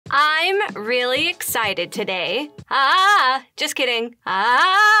I'm really excited today. Just kidding.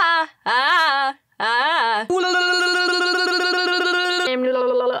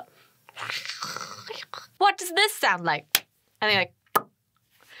 What does this sound like? I think like,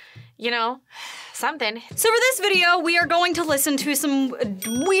 you know, something. So for this video, we are going to listen to some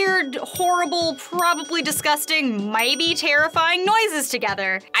weird, horrible, probably disgusting, maybe terrifying noises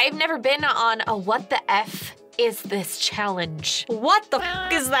together. I've never been on a what the F is this challenge. What the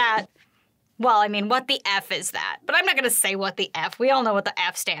f is that? Well, I mean, what the F is that? But I'm not gonna say what the F. We all know what the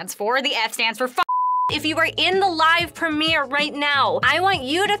F stands for. The F stands for f. If you are in the live premiere right now, I want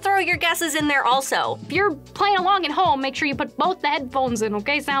you to throw your guesses in there also. If you're playing along at home, make sure you put both the headphones in,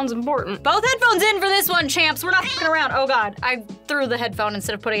 okay? Sounds important. Both headphones in for this one, champs. We're not f***ing around. Oh God, I threw the headphone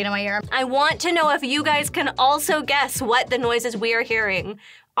instead of putting it in my ear. I want to know if you guys can also guess what the noises we are hearing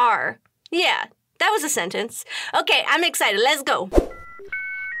are. Yeah, that was a sentence. Okay, I'm excited. Let's go.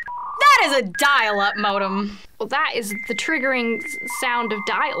 That is a dial-up modem. Well, that is the triggering sound of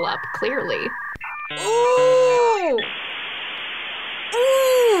dial-up, clearly. Ooh!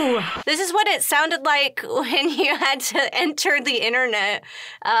 Ooh! This is what it sounded like when you had to enter the internet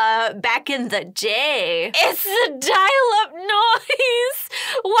back in the day. It's the dial-up noise!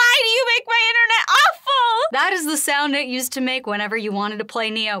 Why do you make my internet awful? That is the sound it used to make whenever you wanted to play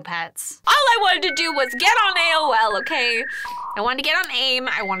Neopets. All I wanted to do was get on AOL, okay? I wanted to get on AIM,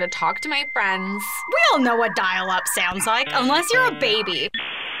 I wanted to talk to my friends. We all know what dial-up sounds like, unless you're a baby.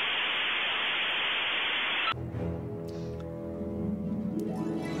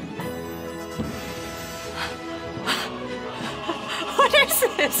 What is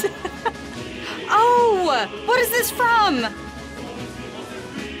this? Oh! What is this from?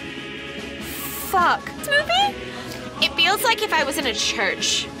 Fuck. This movie? It feels like if I was in a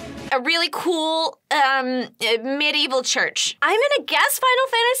church. A really cool, medieval church. I'm gonna guess Final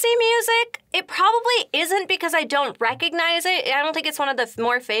Fantasy music. It probably isn't because I don't recognize it. I don't think it's one of the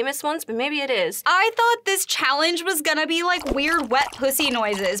more famous ones, but maybe it is. I thought this challenge was gonna be like weird wet pussy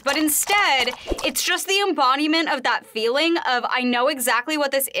noises, but instead, it's just the embodiment of that feeling of I know exactly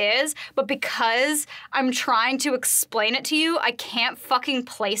what this is, but because I'm trying to explain it to you, I can't fucking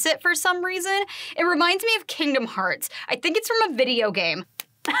place it for some reason. It reminds me of Kingdom Hearts. I think it's from a video game.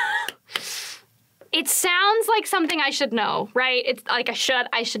 It sounds like something I should know, right? It's like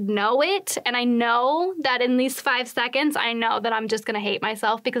I should know it, and I know that in these 5 seconds, I know that I'm just gonna hate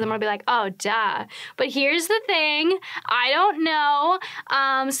myself because I'm gonna be like, oh, duh. But here's the thing, I don't know,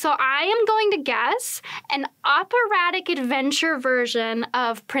 so I am going to guess an operatic adventure version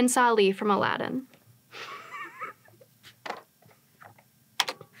of Prince Ali from Aladdin.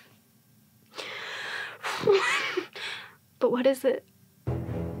 But what is it?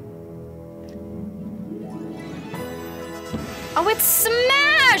 Oh, it's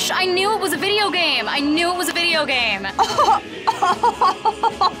Smash! I knew it was a video game. I knew it was a video game.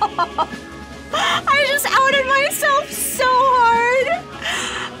 I just outed myself so hard.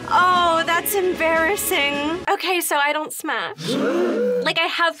 Oh, that's embarrassing. Okay, so I don't Smash. Like, I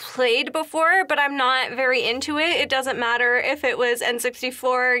have played before, but I'm not very into it. It doesn't matter if it was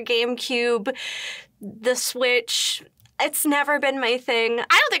N64, GameCube, the Switch. It's never been my thing.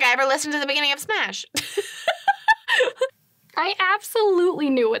 I don't think I ever listened to the beginning of Smash. I absolutely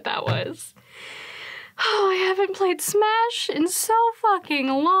knew what that was. Oh, I haven't played Smash in so fucking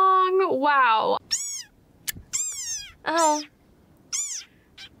long. Wow. Oh.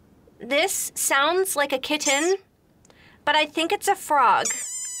 This sounds like a kitten, but I think it's a frog.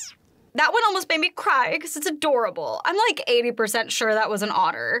 That one almost made me cry because it's adorable. I'm like 80% sure that was an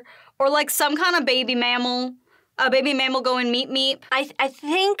otter. Or like some kind of baby mammal. A baby mammal going meep meep. I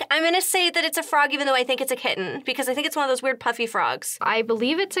think I'm gonna say that it's a frog even though I think it's a kitten because I think it's one of those weird puffy frogs. I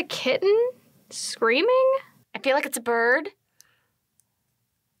believe it's a kitten screaming. I feel like it's a bird.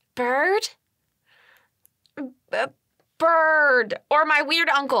 Bird? Bird. Or my weird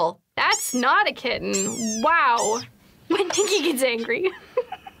uncle. That's not a kitten. Wow. When Nikki gets angry.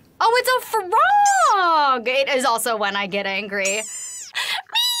 Oh, it's a frog! It is also when I get angry.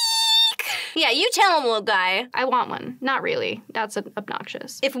 Yeah, you tell him, little guy. I want one. Not really. That's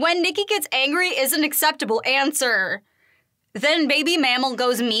obnoxious. If when Nikki gets angry is an acceptable answer, then baby mammal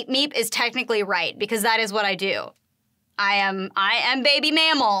goes meep meep is technically right because that is what I do. I am baby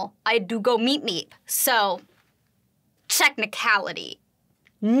mammal. I do go meep meep. So, technicality.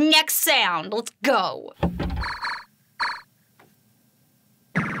 Next sound, let's go.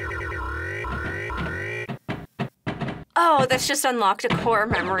 Oh, that's just unlocked a core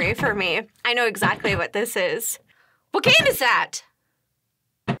memory for me. I know exactly what this is. What game is that?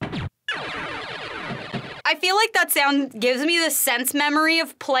 I I feel like that sound gives me the sense memory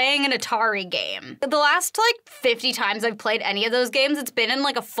of playing an Atari game. The last, 50 times I've played any of those games, it's been in,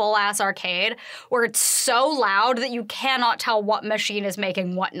 a full-ass arcade where it's so loud that you cannot tell what machine is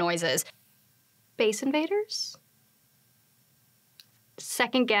making what noises. Space Invaders?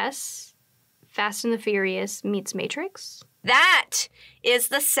 Second guess, Fast and the Furious meets Matrix? That is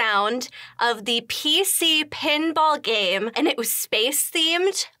the sound of the PC pinball game, and it was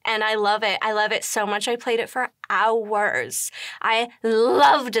space-themed, and I love it. I love it so much. I played it for hours. I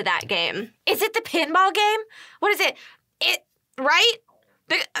loved that game. Is it the pinball game? What is it? Right?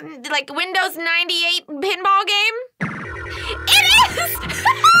 The, Windows 98 pinball game? It is!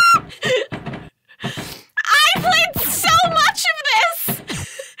 I played so much of this!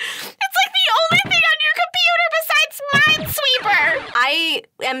 It's like the only thing on your computer besides Minesweeper! I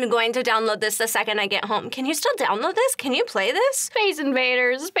am going to download this the second I get home. Can you still download this? Can you play this? Space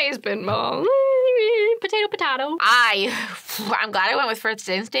Invaders, Space Pinball, potato, potato. I'm glad I went with First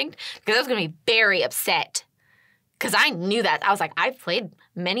Instinct because I was going to be very upset. Because I knew that. I was like, I've played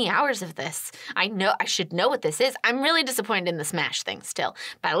many hours of this. I should know what this is. I'm really disappointed in the Smash thing still.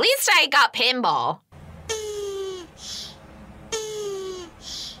 But at least I got pinball.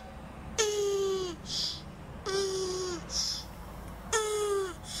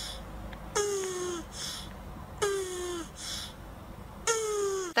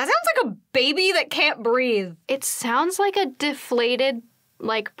 That sounds like a baby that can't breathe. It sounds like a deflated,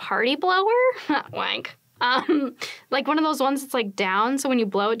 party blower. Wank. Like one of those ones that's down, so when you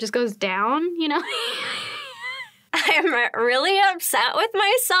blow it just goes down, you know? I'm really upset with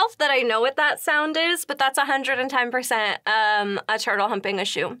myself that I know what that sound is, but that's 110% a turtle humping a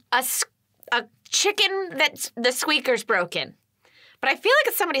shoe. A chicken that's the squeaker's broken. But I feel like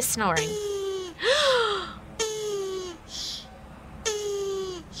it's somebody snoring.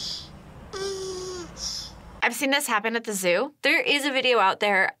 I've seen this happen at the zoo. There is a video out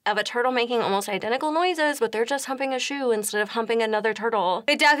there of a turtle making almost identical noises, but they're just humping a shoe instead of humping another turtle.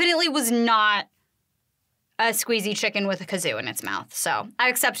 It definitely was not a squeezy chicken with a kazoo in its mouth, so I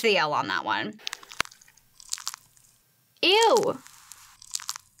accept the L on that one. Ew.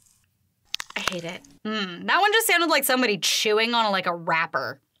 I hate it. That one just sounded like somebody chewing on a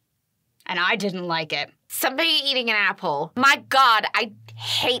wrapper, and I didn't like it. Somebody eating an apple. My God,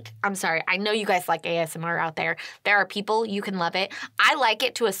 I'm sorry, I know you guys like ASMR out there. There are people, you can love it. I like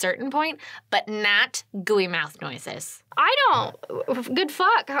it to a certain point, but not gooey mouth noises. I don't. Good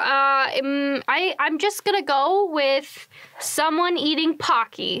fuck. I'm just gonna go with someone eating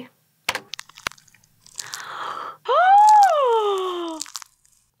Pocky.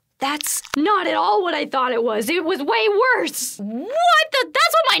 That's not at all what I thought it was. It was way worse. That's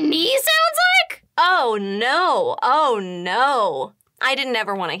what my knee sounds like? oh no, oh no. I didn't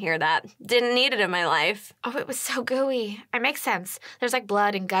ever want to hear that. Didn't need it in my life. Oh, it was so gooey. It makes sense. There's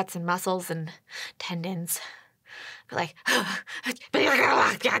blood and guts and muscles and tendons. But I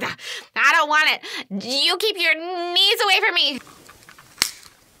don't want it. You keep your knees away from me.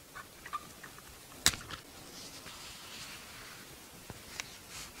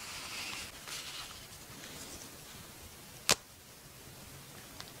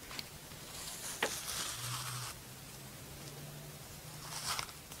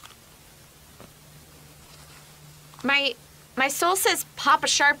 My soul says pop a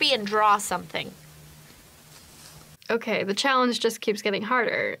Sharpie and draw something. Okay, the challenge just keeps getting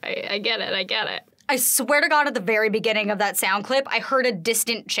harder. I get it. I swear to God, at the very beginning of that sound clip, I heard a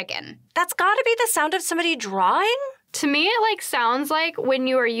distant chicken. That's gotta be the sound of somebody drawing? To me, it sounds like when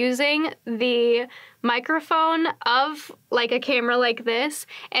you are using the microphone of a camera like this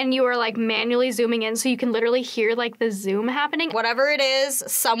and you are manually zooming in so you can literally hear the zoom happening. Whatever it is,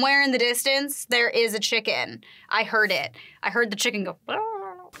 somewhere in the distance, there is a chicken. I heard it. I heard the chicken go.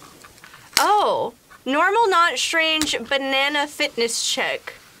 Oh, normal, not strange, banana fitness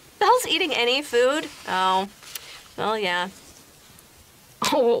chick. The hell's eating any food? Oh, well, yeah.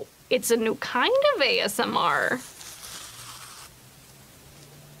 Oh, it's a new kind of ASMR.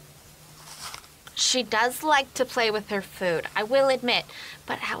 She does like to play with her food, I will admit.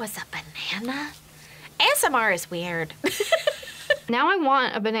 But how is a banana? ASMR is weird. Now I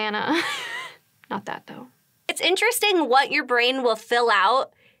want a banana. Not that, though. It's interesting what your brain will fill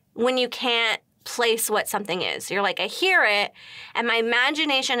out when you can't place what something is. You're like, I hear it, and my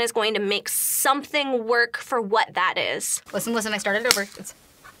imagination is going to make something work for what that is. Listen, I started over. It's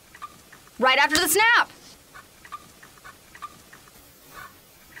right after the snap.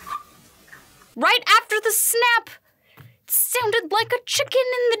 Right after the snap, it sounded like a chicken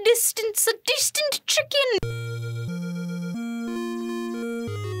in the distance, a distant chicken.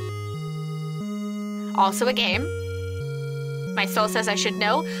 also a game. My soul says I should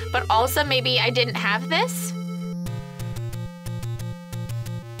know, but also maybe I didn't have this.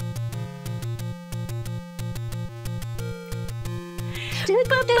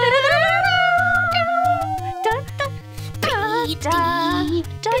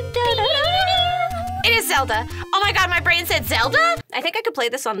 It is Zelda. Oh my god, my brain said Zelda? I think I could play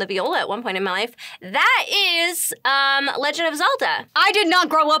this on the viola at one point in my life. That is Legend of Zelda. I did not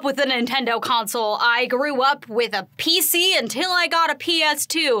grow up with a Nintendo console. I grew up with a PC until I got a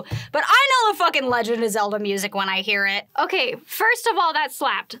PS2. But I know the fucking Legend of Zelda music when I hear it. Okay, first of all, that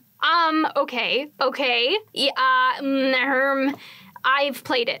slapped. Okay. Yeah, I've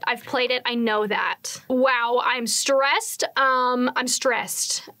played it. I know that. Wow, I'm stressed. I'm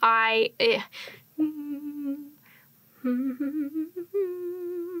stressed.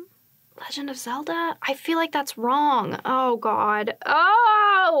 Legend of Zelda? I feel like that's wrong. Oh, God.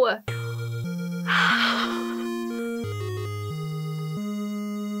 Oh!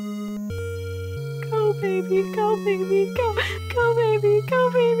 Go, baby, go, baby, go. Go, baby,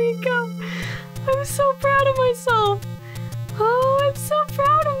 go, baby, go. I'm so proud of myself. Oh, I'm so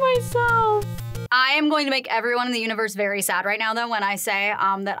proud of myself. I am going to make everyone in the universe very sad right now, though, when I say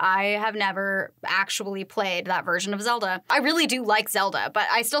that I have never actually played that version of Zelda. I really do like Zelda, but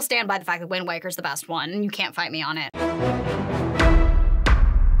I still stand by the fact that Wind Waker's the best one, and you can't fight me on it.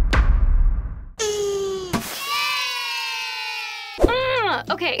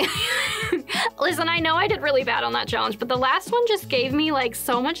 Okay. Listen, I know I did really bad on that challenge, but the last one just gave me like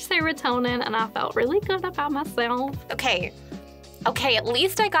so much serotonin and I felt really good about myself. Okay, at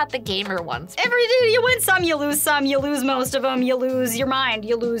least I got the gamer ones. Every day you win some, you lose most of them, you lose your mind,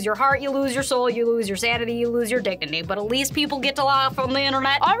 you lose your heart, you lose your soul, you lose your sanity, you lose your dignity, but at least people get to laugh on the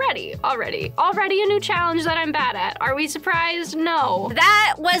internet. Already a new challenge that I'm bad at. Are we surprised? No.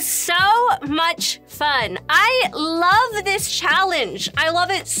 That was so much fun. I love this challenge. I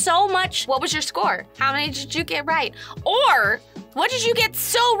love it so much. What was your score? How many did you get right? Or what did you get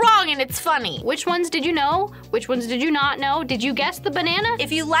so wrong and it's funny? Which ones did you know? Which ones did you not know? Did you guess the banana? If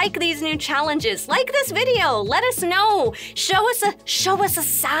you like these new challenges, like this video, let us know. Show us a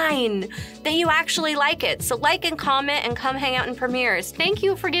sign that you actually like it. So like and comment and come hang out in premieres. Thank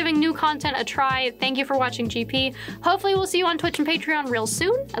you for giving new content a try. Thank you for watching GP. Hopefully we'll see you on Twitch and Patreon real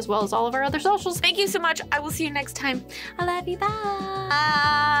soon, as well as all of our other socials. Thank you so much. I will see you next time. I love you. Bye.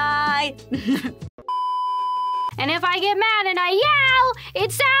 Bye. And if I get mad and I yell,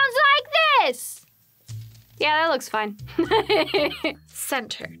 it sounds like this. Yeah, that looks fine.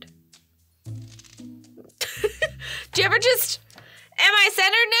 Centered. Do you ever just, am I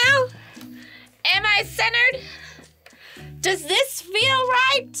centered now? Am I centered? Does this feel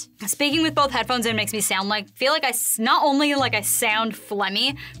right? Speaking with both headphones in makes me feel like not only like I sound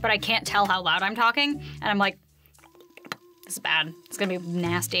phlegmy, but I can't tell how loud I'm talking. And I'm like, this is bad. It's gonna be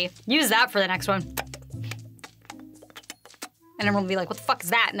nasty. Use that for the next one. And everyone will be like, what the fuck is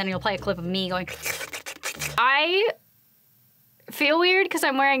that? And then you'll play a clip of me going. I feel weird because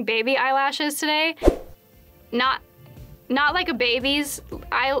I'm wearing baby eyelashes today. Not like a baby's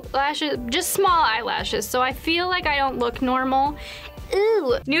eyelashes, just small eyelashes. So I feel like I don't look normal.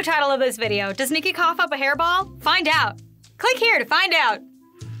 Ooh. New title of this video, does Nikki cough up a hairball? Find out. Click here to find out.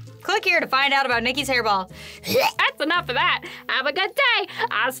 Click here to find out about Nikki's hairball. That's enough of that. Have a good day.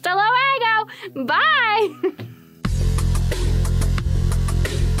 Hasta luego. Bye.